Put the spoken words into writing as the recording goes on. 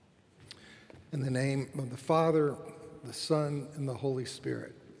In the name of the Father, the Son, and the Holy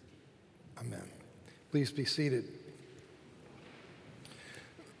Spirit. Amen. Please be seated.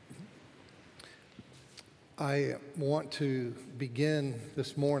 I want to begin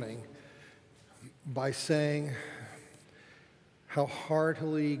this morning by saying how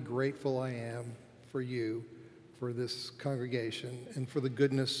heartily grateful I am for you, for this congregation, and for the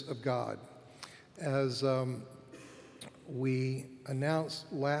goodness of God. As we announced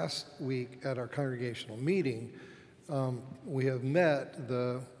last week at our congregational meeting, we have met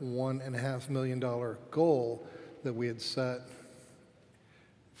the $1.5 million goal that we had set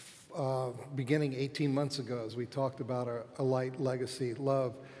beginning 18 months ago as we talked about a Light Legacy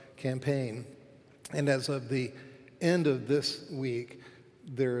Love campaign. And as of the end of this week,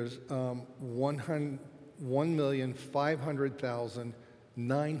 there's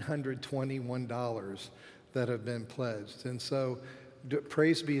 $1,500,921 that have been pledged. And so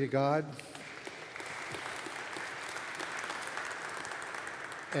praise be to God.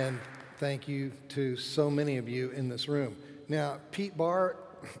 And thank you to so many of you in this room. Now, Pete Barr,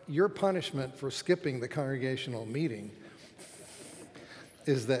 your punishment for skipping the congregational meeting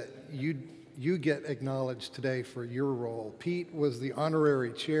is that you get acknowledged today for your role. Pete was the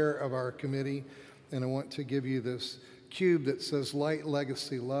honorary chair of our committee, and I want to give you this cube that says Light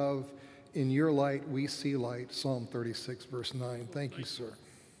Legacy Love. In your light, we see light, Psalm 36, verse 9. Thank you, sir.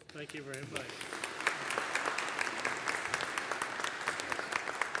 Thank you very much.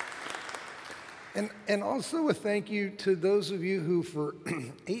 And also a thank you to those of you who for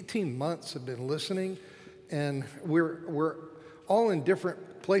 18 months have been listening, and we're all in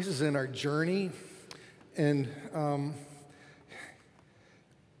different places in our journey, and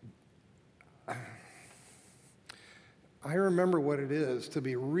I remember what it is to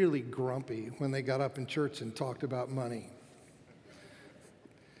be really grumpy when they got up in church and talked about money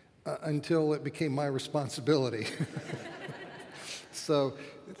until it became my responsibility. So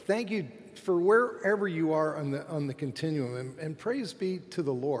thank you for wherever you are on the continuum, and praise be to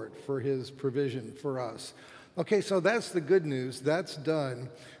the Lord for his provision for us. Okay, so that's the good news. That's done.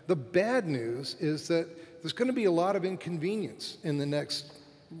 The bad news is that there's going to be a lot of inconvenience in the next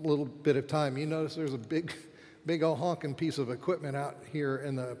little bit of time. You notice there's a big old honking piece of equipment out here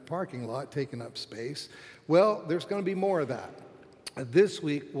in the parking lot taking up space. Well, there's going to be more of that. This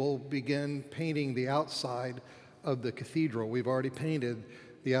week, we'll begin painting the outside of the cathedral. We've already painted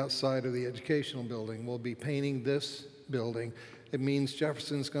the outside of the educational building. We'll be painting this building. It means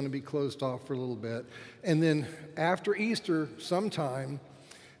Jefferson's going to be closed off for a little bit. And then after Easter, sometime,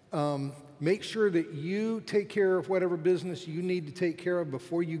 make sure that you take care of whatever business you need to take care of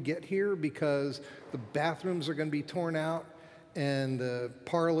before you get here, because the bathrooms are going to be torn out and the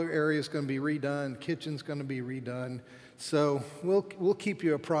parlor area is going to be redone, kitchen's going to be redone. So we'll keep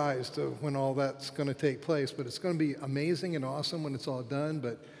you apprised of when all that's going to take place, but it's going to be amazing and awesome when it's all done,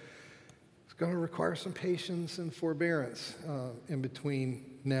 but it's going to require some patience and forbearance in between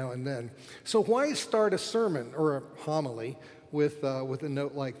now and then. So why start a sermon or a homily with a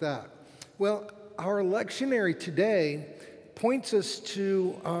note like that? Well, our lectionary today points us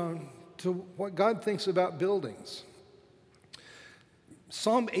to what God thinks about buildings.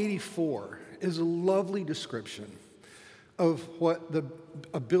 Psalm 84 is a lovely description of what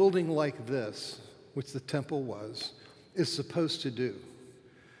a building like this, which the temple was, is supposed to do.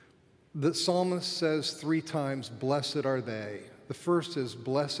 The psalmist says 3 times, "Blessed are they." The first is,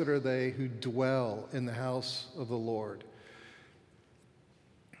 "Blessed are they who dwell in the house of the Lord."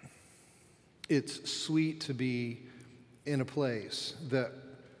 It's sweet to be in a place that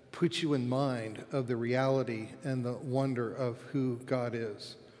puts you in mind of the reality and the wonder of who God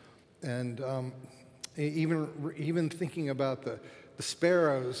is. And even thinking about the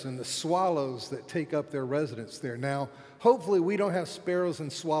sparrows and the swallows that take up their residence there. Now, hopefully we don't have sparrows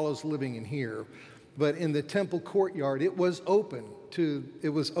and swallows living in here, but in the temple courtyard, it was open to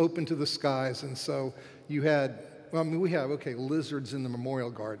the skies, and so you had, we have, lizards in the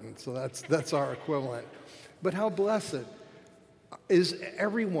memorial garden, so that's our equivalent. But how blessed is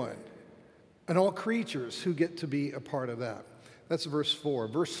everyone and all creatures who get to be a part of that. That's verse 4.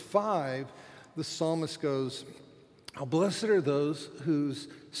 Verse 5, the psalmist goes, "How blessed are those whose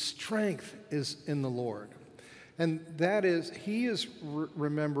strength is in the Lord." And that is, he is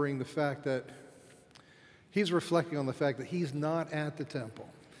remembering the fact that, he's reflecting on the fact that he's not at the temple.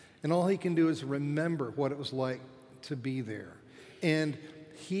 And all he can do is remember what it was like to be there. And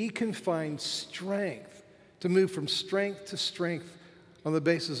he can find strength to move from strength to strength on the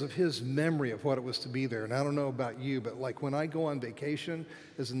basis of his memory of what it was to be there. And I don't know about you, but like when I go on vacation,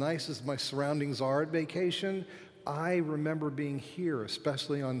 as nice as my surroundings are at vacation, I remember being here,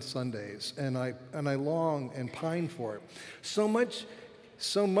 especially on Sundays, and I long and pine for it. So much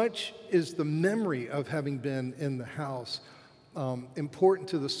is the memory of having been in the house important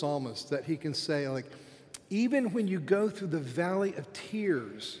to the psalmist that he can say, like, even when you go through the valley of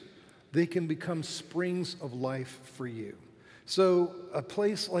tears, they can become springs of life for you. So a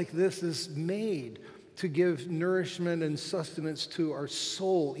place like this is made to give nourishment and sustenance to our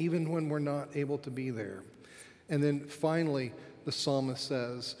soul, even when we're not able to be there. And then finally, the psalmist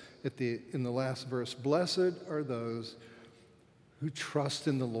says in the last verse, "Blessed are those who trust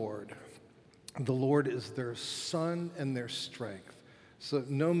in the Lord. The Lord is their sun and their strength." So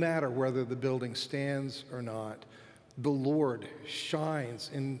no matter whether the building stands or not, the Lord shines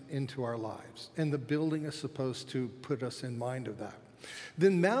into our lives. And the building is supposed to put us in mind of that.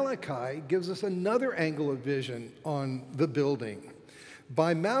 Then Malachi gives us another angle of vision on the building.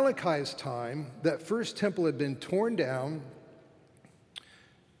 By Malachi's time, that first temple had been torn down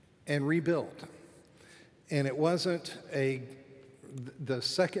and rebuilt. And it wasn't the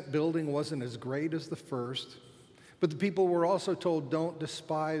second building wasn't as great as the first, but the people were also told, don't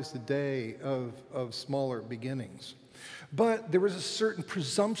despise the day of smaller beginnings. But there was a certain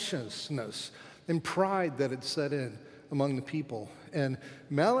presumptuousness and pride that had set in among the people. And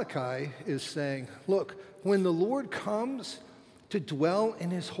Malachi is saying, look, when the Lord comes to dwell in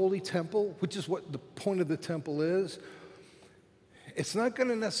his holy temple, which is what the point of the temple is, it's not going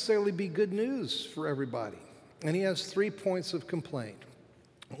to necessarily be good news for everybody. And he has 3 points of complaint.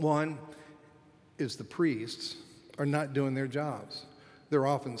 One is the priests are not doing their jobs. They're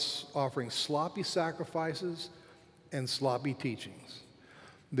often offering sloppy sacrifices and sloppy teachings.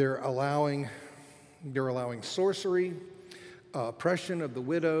 They're allowing sorcery, oppression of the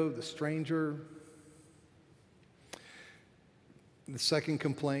widow, the stranger. The second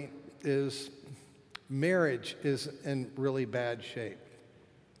complaint is marriage is in really bad shape.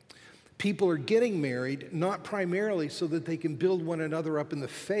 People are getting married not primarily so that they can build one another up in the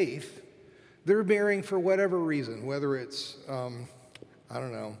faith. They're marrying for whatever reason, whether it's, I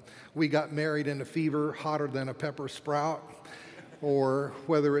don't know, we got married in a fever hotter than a pepper sprout, or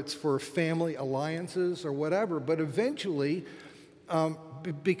whether it's for family alliances or whatever. But eventually,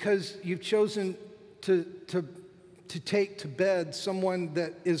 because you've chosen to take to bed someone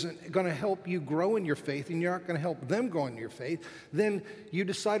that isn't going to help you grow in your faith, and you're not going to help them grow in your faith, then you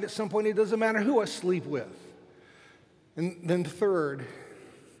decide at some point it doesn't matter who I sleep with. And then third,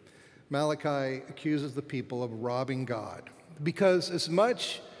 Malachi accuses the people of robbing God. Because as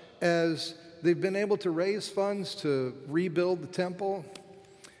much as they've been able to raise funds to rebuild the temple,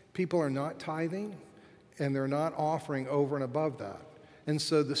 people are not tithing, and they're not offering over and above that. And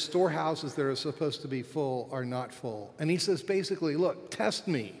so the storehouses that are supposed to be full are not full. And he says basically, look, test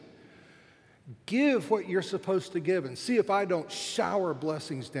me. Give what you're supposed to give and see if I don't shower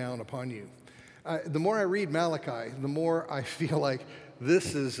blessings down upon you. The more I read Malachi, the more I feel like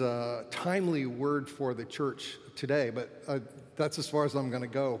this is a timely word for the church today. But that's as far as I'm going to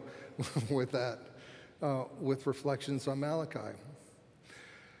go with that, with reflections on Malachi.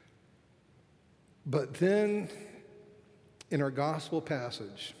 But then, in our gospel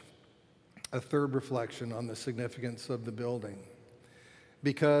passage, a third reflection on the significance of the building.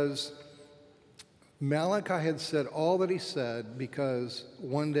 Because Malachi had said all that he said because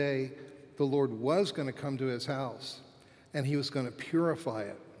one day the Lord was going to come to his house and he was going to purify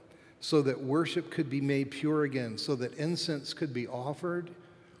it so that worship could be made pure again, so that incense could be offered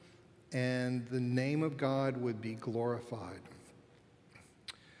and the name of God would be glorified.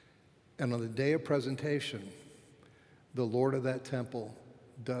 And on the day of presentation, the Lord of that temple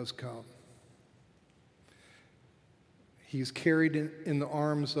does come. He's carried in the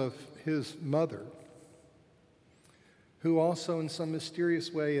arms of his mother, who also in some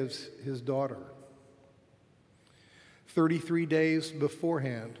mysterious way is his daughter. 33 days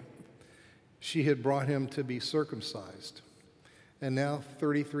beforehand, she had brought him to be circumcised. And now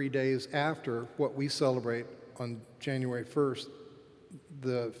 33 days after what we celebrate on January 1st,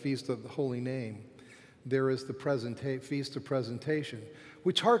 the Feast of the Holy Name, there is the Feast of Presentation,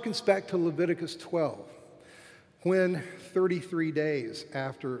 which harkens back to Leviticus 12, when 33 days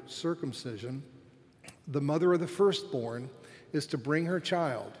after circumcision, the mother of the firstborn is to bring her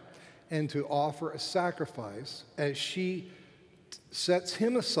child and to offer a sacrifice as she sets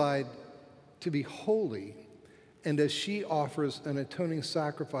him aside to be holy, and as she offers an atoning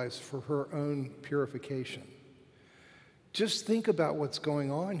sacrifice for her own purification. Just think about what's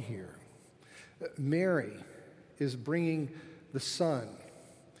going on here. Mary is bringing the son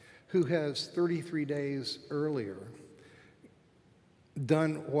who has 33 days earlier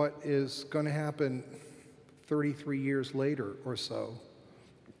done what is going to happen 33 years later or so,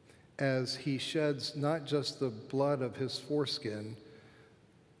 as he sheds not just the blood of his foreskin,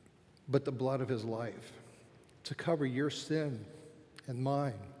 but the blood of his life to cover your sin and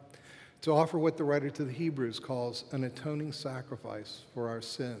mine, to offer what the writer to the Hebrews calls an atoning sacrifice for our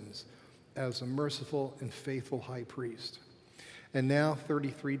sins as a merciful and faithful high priest. And now,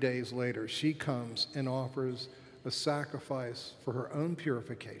 33 days later, she comes and offers a sacrifice for her own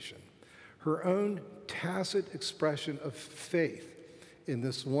purification, her own tacit expression of faith in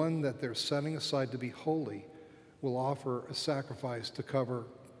this one that they're setting aside to be holy, will offer a sacrifice to cover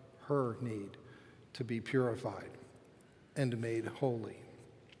her need to be purified and made holy.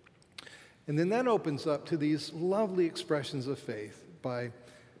 And then that opens up to these lovely expressions of faith by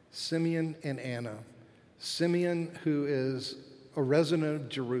Simeon and Anna. Simeon, who is a resident of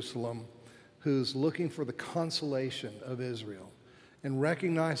Jerusalem, who's looking for the consolation of Israel and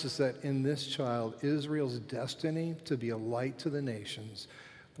recognizes that in this child, Israel's destiny to be a light to the nations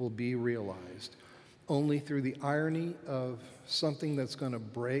will be realized only through the irony of something that's going to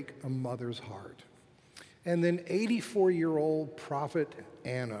break a mother's heart. And then 84-year-old prophet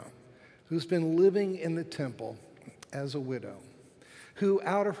Anna, who's been living in the temple as a widow, who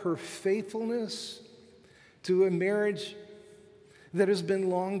out of her faithfulness to a marriage that has been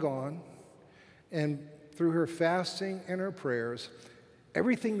long gone, and through her fasting and her prayers,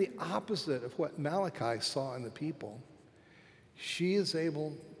 everything the opposite of what Malachi saw in the people, she is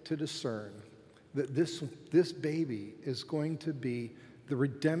able to discern that this baby is going to be the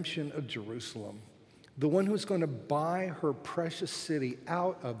redemption of Jerusalem, the one who's going to buy her precious city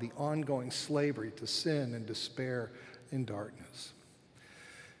out of the ongoing slavery to sin and despair and darkness.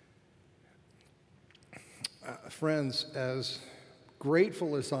 Friends, as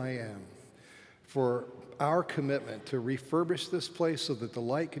grateful as I am for our commitment to refurbish this place so that the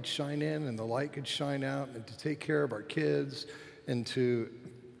light could shine in and the light could shine out, and to take care of our kids, and to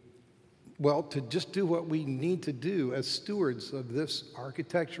just do what we need to do as stewards of this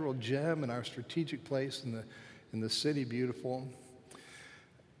architectural gem and our strategic place in the city beautiful,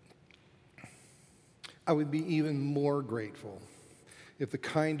 I would be even more grateful if the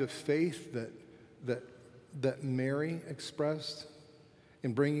kind of faith that Mary expressed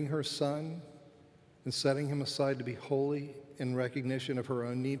in bringing her son and setting him aside to be holy in recognition of her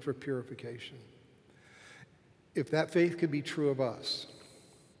own need for purification, if that faith could be true of us,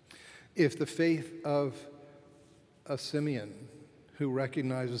 if the faith of a Simeon who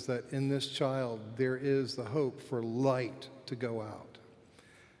recognizes that in this child there is the hope for light to go out,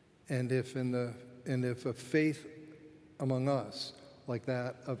 and if a faith among us like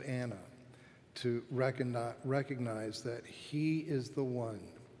that of Anna, to recognize that he is the one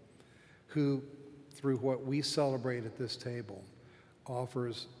who, through what we celebrate at this table,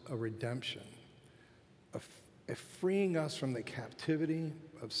 offers a redemption, a freeing us from the captivity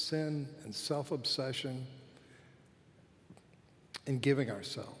of sin and self-obsession, and giving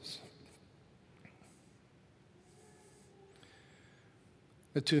ourselves.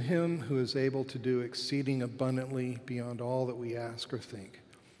 But to him who is able to do exceeding abundantly beyond all that we ask or think,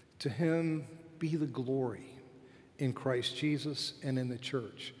 to him be the glory in Christ Jesus and in the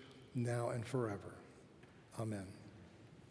church, now and forever. Amen.